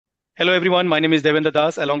Hello everyone, my name is Debendra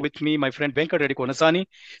Das. Along with me, my friend Venkat Reddy Konsani.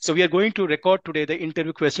 So we are going to record today the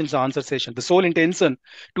interview questions and answer session. The sole intention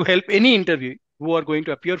to help any interview who are going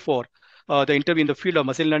to appear for the interview in the field of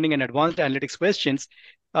machine learning and advanced analytics questions.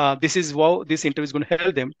 This is how this interview is going to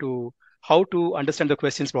help them to how to understand the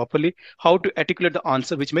questions properly, how to articulate the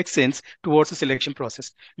answer which makes sense towards the selection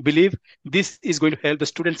process. Believe this is going to help the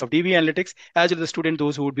students of DV Analytics as well as the students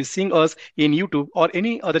those who would be seeing us in YouTube or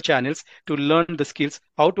any other channels to learn the skills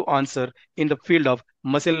how to answer in the field of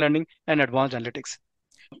machine learning and advanced analytics.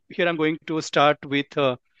 Here I'm going to start with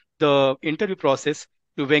the interview process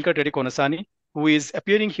to Venkat Reddy Konasani, who is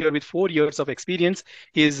appearing here with 4 years of experience.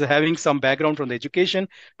 He is having some background from the education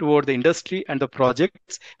toward the industry and the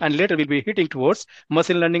projects, and later we'll be hitting towards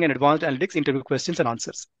machine learning and advanced analytics interview questions and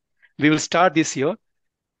answers. We will start this year.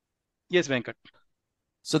 Yes, Venkat.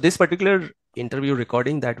 So this particular interview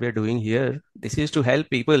recording that we're doing here, this is to help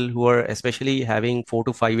people who are especially having 4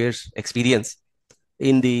 to 5 years experience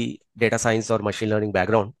in the data science or machine learning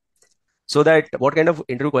background. So that what kind of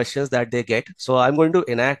interview questions that they get. So I'm going to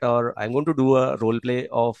enact or I'm going to do a role play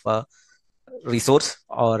of a resource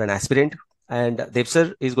or an aspirant, and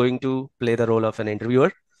Devsar is going to play the role of an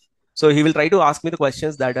interviewer. So he will try to ask me the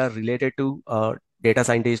questions that are related to data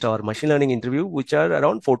scientist or machine learning interview, which are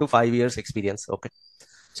around 4 to 5 years experience. Okay.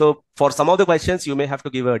 So for some of the questions, you may have to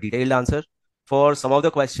give a detailed answer. For some of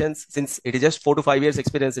the questions, since it is just 4 to 5 years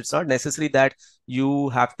experience, it's not necessary that you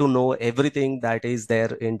have to know everything that is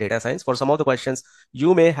there in data science. For some of the questions,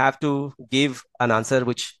 you may have to give an answer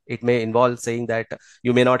which it may involve saying that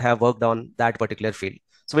you may not have worked on that particular field.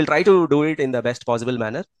 So we'll try to do it in the best possible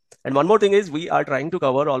manner. And one more thing is we are trying to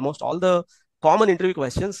cover almost all the common interview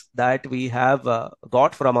questions that we have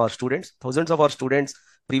got from our students. Thousands of our students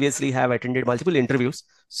previously have attended multiple interviews.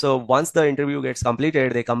 So once the interview gets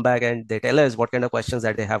completed, they come back and they tell us what kind of questions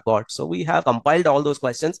that they have got. So we have compiled all those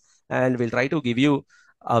questions and we'll try to give you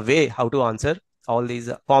a way how to answer all these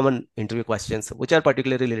common interview questions, which are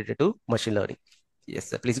particularly related to machine learning.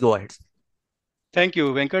 Yes, sir. Please go ahead. Thank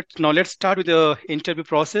you, Venkat. Now let's start with the interview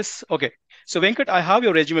process. Okay. So Venkat, I have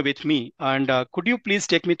your resume with me, and could you please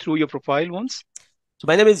take me through your profile once? So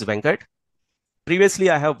my name is Venkat. Previously,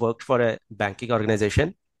 I have worked for a banking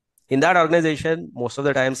organization. In that organization, most of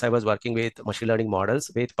the times I was working with machine learning models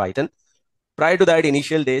with Python. Prior to that, in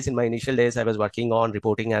my initial days, I was working on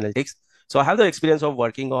reporting analytics. So I have the experience of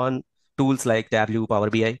working on tools like Tableau, Power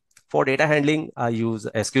BI. For data handling, I use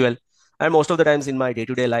SQL. And most of the times in my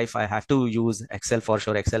day-to-day life, I have to use Excel for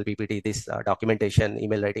sure, Excel, PPT, this documentation,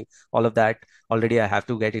 email writing, all of that already I have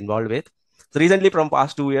to get involved with. So recently, from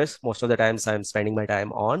past 2 years, most of the times I'm spending my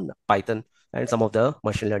time on Python and some of the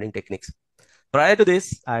machine learning techniques. Prior to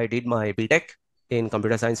this, I did my BTech in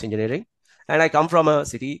computer science engineering, and I come from a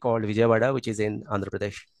city called Vijayawada, which is in Andhra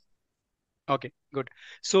Pradesh. Okay, good.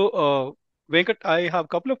 So, Venkat, I have a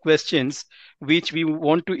couple of questions which we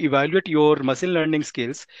want to evaluate your machine learning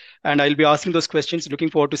skills, and I'll be asking those questions. Looking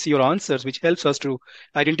forward to see your answers, which helps us to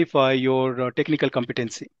identify your technical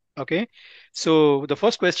competency. Okay. So the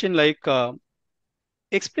first question,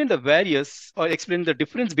 explain the various or explain the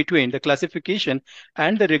difference between the classification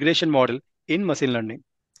and the regression model in machine learning.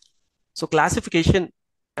 So classification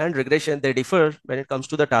and regression, they differ when it comes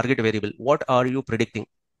to the target variable. What are you predicting?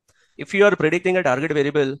 If you are predicting a target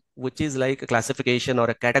variable, which is like a classification or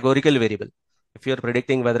a categorical variable, if you are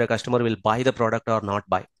predicting whether a customer will buy the product or not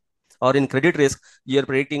buy, or in credit risk, you're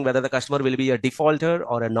predicting whether the customer will be a defaulter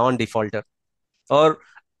or a non-defaulter, or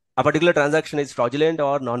a particular transaction is fraudulent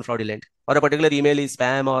or non-fraudulent, or a particular email is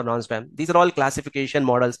spam or non-spam. These are all classification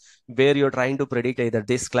models where you're trying to predict either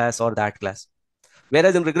this class or that class.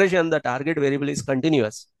 Whereas in regression, the target variable is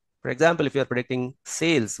continuous. For example, if you're predicting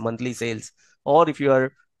sales, monthly sales, or if you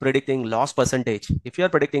are predicting loss percentage, if you are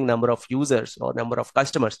predicting number of users or number of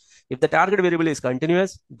customers, if the target variable is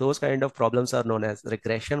continuous, those kind of problems are known as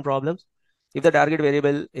regression problems. If the target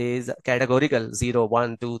variable is categorical, 0,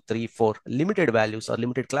 1, 2, 3, 4, limited values or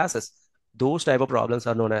limited classes, those type of problems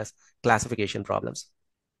are known as classification problems.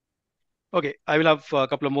 Okay, I will have a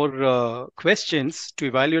couple of more questions to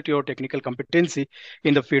evaluate your technical competency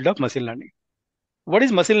in the field of machine learning. What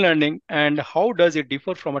is machine learning and how does it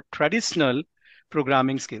differ from a traditional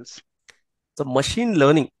programming skills? So machine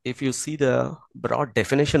learning, if you see the broad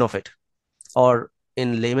definition of it, or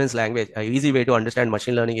in layman's language, a easy way to understand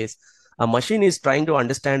machine learning is a machine is trying to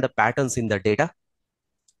understand the patterns in the data.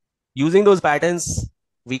 Using those patterns,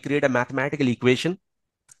 we create a mathematical equation.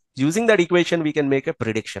 Using that equation, we can make a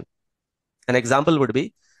prediction. An example would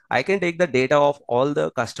be, I can take the data of all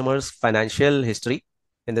the customers' financial history,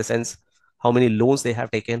 in the sense, how many loans they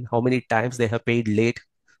have taken, how many times they have paid late,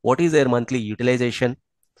 what is their monthly utilization,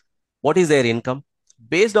 what is their income.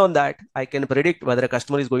 Based on that, I can predict whether a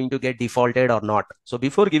customer is going to get defaulted or not. So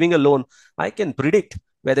before giving a loan, I can predict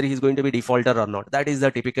whether he's going to be defaulted or not. That is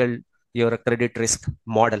the typical your credit risk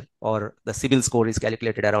model, or the CIBIL score is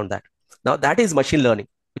calculated around that. Now that is machine learning,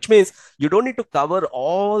 which means you don't need to cover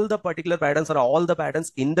all the particular patterns or all the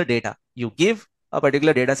patterns in the data. You give a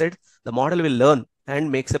particular data set, the model will learn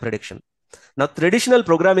and makes a prediction. Now, traditional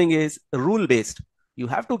programming is rule based. You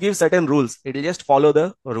have to give certain rules. It will just follow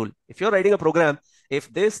the rule. If you're writing a program,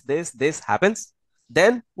 if this happens,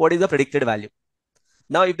 then what is the predicted value?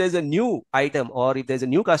 Now, if there's a new item or if there's a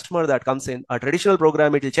new customer that comes in, a traditional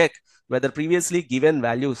program, it will check whether previously given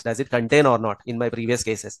values, does it contain or not in my previous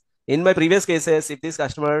cases. In my previous cases, if this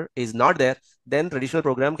customer is not there, then traditional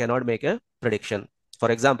program cannot make a prediction.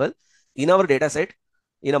 For example, in our data set,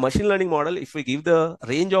 in a machine learning model, if we give the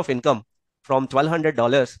range of income from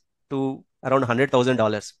 $1,200 to around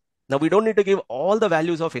 $100,000, now we don't need to give all the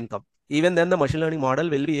values of income. Even then, the machine learning model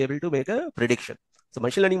will be able to make a prediction. So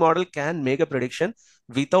machine learning model can make a prediction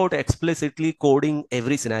without explicitly coding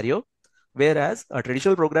every scenario. Whereas a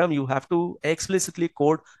traditional program, you have to explicitly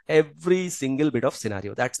code every single bit of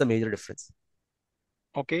scenario. That's the major difference.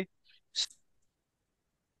 Okay.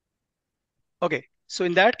 Okay. So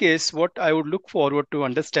in that case, what I would look forward to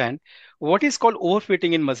understand what is called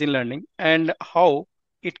overfitting in machine learning and how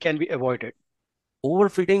it can be avoided.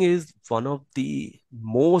 Overfitting is one of the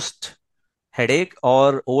most headache,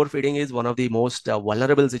 or overfitting is one of the most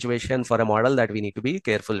vulnerable situation for a model that we need to be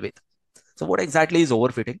careful with. So what exactly is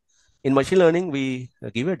overfitting? In machine learning, we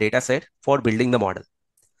give a data set for building the model,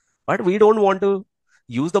 but we don't want to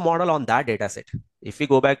use the model on that data set. If we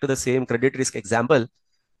go back to the same credit risk example,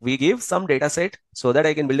 we give some data set so that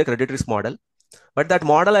I can build a credit risk model, but that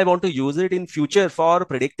model I want to use it in future for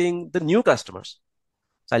predicting the new customers.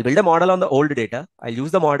 So I'll build a model on the old data. I'll use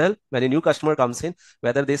the model when a new customer comes in,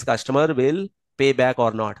 whether this customer will pay back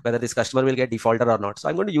or not, whether this customer will get defaulted or not. So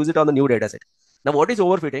I'm going to use it on the new data set. Now, what is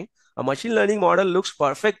overfitting? A machine learning model looks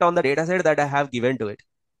perfect on the data set that I have given to it.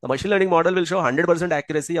 The machine learning model will show 100%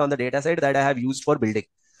 accuracy on the data set that I have used for building.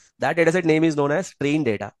 That data set name is known as trained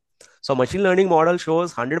data. So machine learning model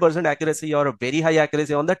shows 100% accuracy or a very high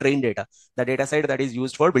accuracy on the trained data, the data set that is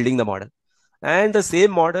used for building the model. And the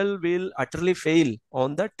same model will utterly fail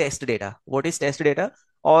on the test data. What is test data?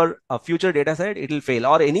 Or a future data set, it will fail,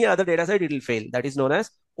 or any other data set, it will fail. That is known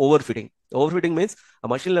as overfitting. Overfitting means a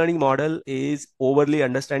machine learning model is overly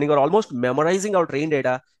understanding or almost memorizing our trained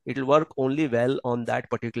data. It will work only well on that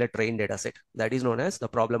particular trained data set. That is known as the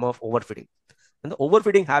problem of overfitting. And the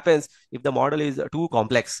overfitting happens if the model is too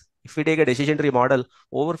complex. If we take a decision tree model,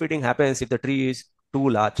 overfitting happens if the tree is too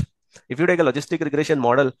large. If you take a logistic regression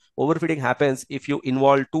model, overfitting happens if you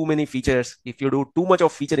involve too many features, if you do too much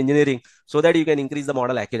of feature engineering so that you can increase the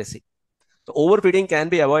model accuracy. So overfitting can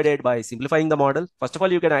be avoided by simplifying the model. First of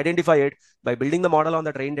all, you can identify it by building the model on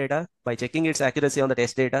the trained data, by checking its accuracy on the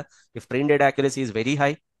test data. If trained data accuracy is very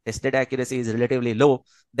high, test data accuracy is relatively low,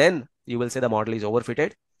 then you will say the model is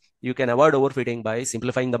overfitted. You can avoid overfitting by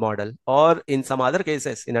simplifying the model, or in some other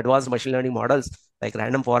cases, in advanced machine learning models like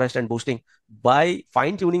random forest and boosting, by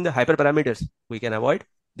fine tuning the hyperparameters, we can avoid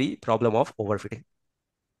the problem of overfitting.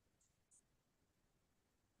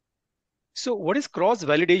 So what is cross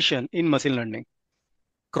validation in machine learning?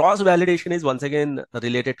 Cross validation is once again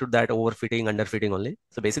related to that overfitting, underfitting only.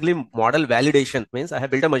 So basically, model validation means I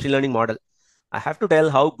have built a machine learning model. I have to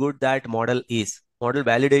tell how good that model is. Model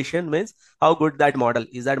validation means how good that model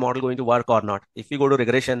is. That model going to work or not? If we go to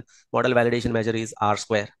regression, model validation measure is R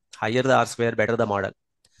square. Higher the R square, better the model.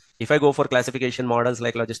 If I go for classification models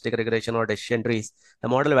like logistic regression or decision trees, the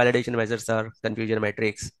model validation measures are confusion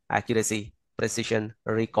matrix, accuracy, precision,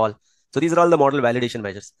 recall. So these are all the model validation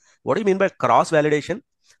measures. What do you mean by cross validation?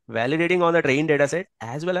 Validating on the trained data set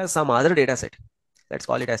as well as some other data set. Let's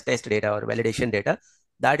call it as test data or validation data.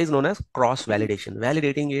 That is known as cross validation,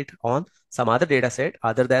 validating it on some other data set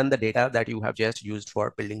other than the data that you have just used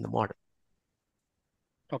for building the model.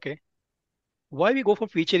 Okay. Why we go for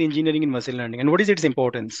feature engineering in machine learning and what is its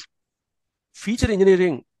importance? Feature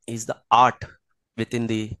engineering is the art within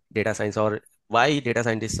the data science, or why data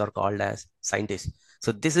scientists are called as scientists.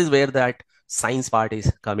 So this is where that science part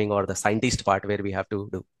is coming, or the scientist part where we have to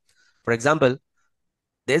do. For example,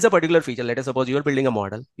 there's a particular feature. Let us suppose you're building a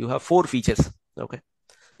model. You have 4 features. Okay.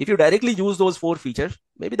 If you directly use those 4 features,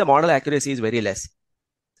 maybe the model accuracy is very less.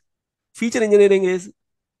 Feature engineering is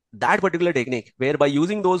that particular technique where by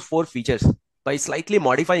using those 4 features, by slightly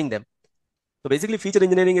modifying them. So basically, feature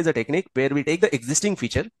engineering is a technique where we take the existing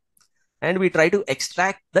feature and we try to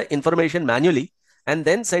extract the information manually and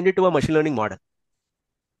then send it to a machine learning model.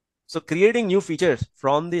 So creating new features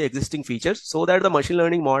from the existing features so that the machine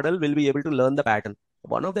learning model will be able to learn the pattern.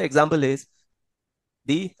 One of the example is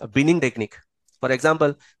the binning technique. For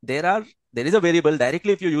example, there is a variable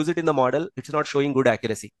directly if you use it in the model, it's not showing good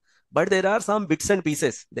accuracy. But there are some bits and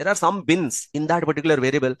pieces. There are some bins in that particular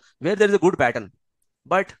variable where there is a good pattern,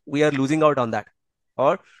 but we are losing out on that.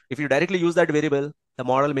 Or if you directly use that variable, the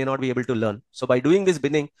model may not be able to learn. So by doing this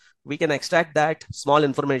binning, we can extract that small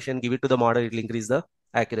information, give it to the model, it will increase the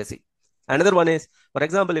accuracy. Another one is, for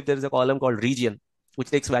example, if there is a column called region, which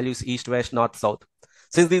takes values east, west, north, south.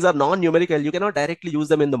 Since these are non-numerical, you cannot directly use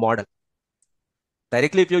them in the model.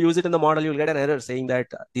 Directly, if you use it in the model, you'll get an error saying that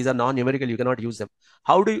these are non-numerical, you cannot use them.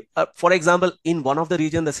 How do you, for example, in one of the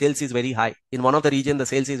region, the sales is very high. In one of the region, the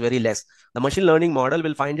sales is very less. The machine learning model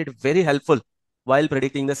will find it very helpful while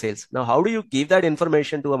predicting the sales. Now, how do you give that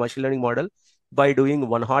information to a machine learning model? By doing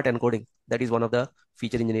one-hot encoding. That is one of the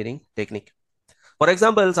feature engineering technique. For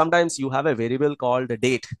example, sometimes you have a variable called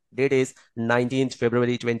date. Date is 19th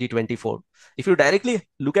February 2024. If you directly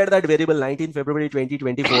look at that variable 19th February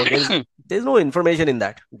 2024, there's no information in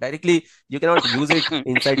that. Directly, you cannot use it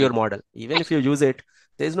inside your model. Even if you use it,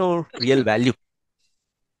 there's no real value.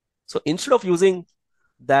 So instead of using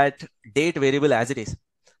that date variable as it is,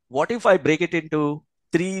 what if I break it into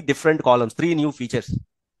 3 different columns, 3 new features?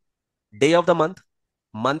 Day of the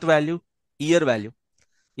month value, year value.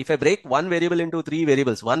 If I break one variable into 3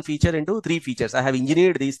 variables, one feature into 3 features, I have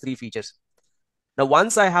engineered these 3 features. Now,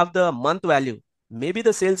 once I have the month value, maybe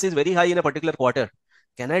the sales is very high in a particular quarter.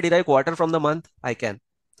 Can I derive quarter from the month? I can.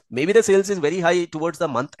 Maybe the sales is very high towards the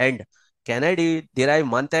month end. Can I derive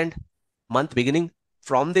month end, month beginning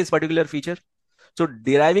from this particular feature? So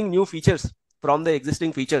deriving new features from the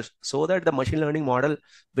existing features so that the machine learning model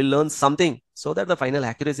will learn something so that the final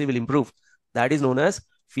accuracy will improve. That is known as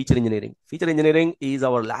feature engineering. Feature engineering is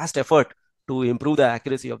our last effort to improve the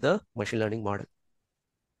accuracy of the machine learning model.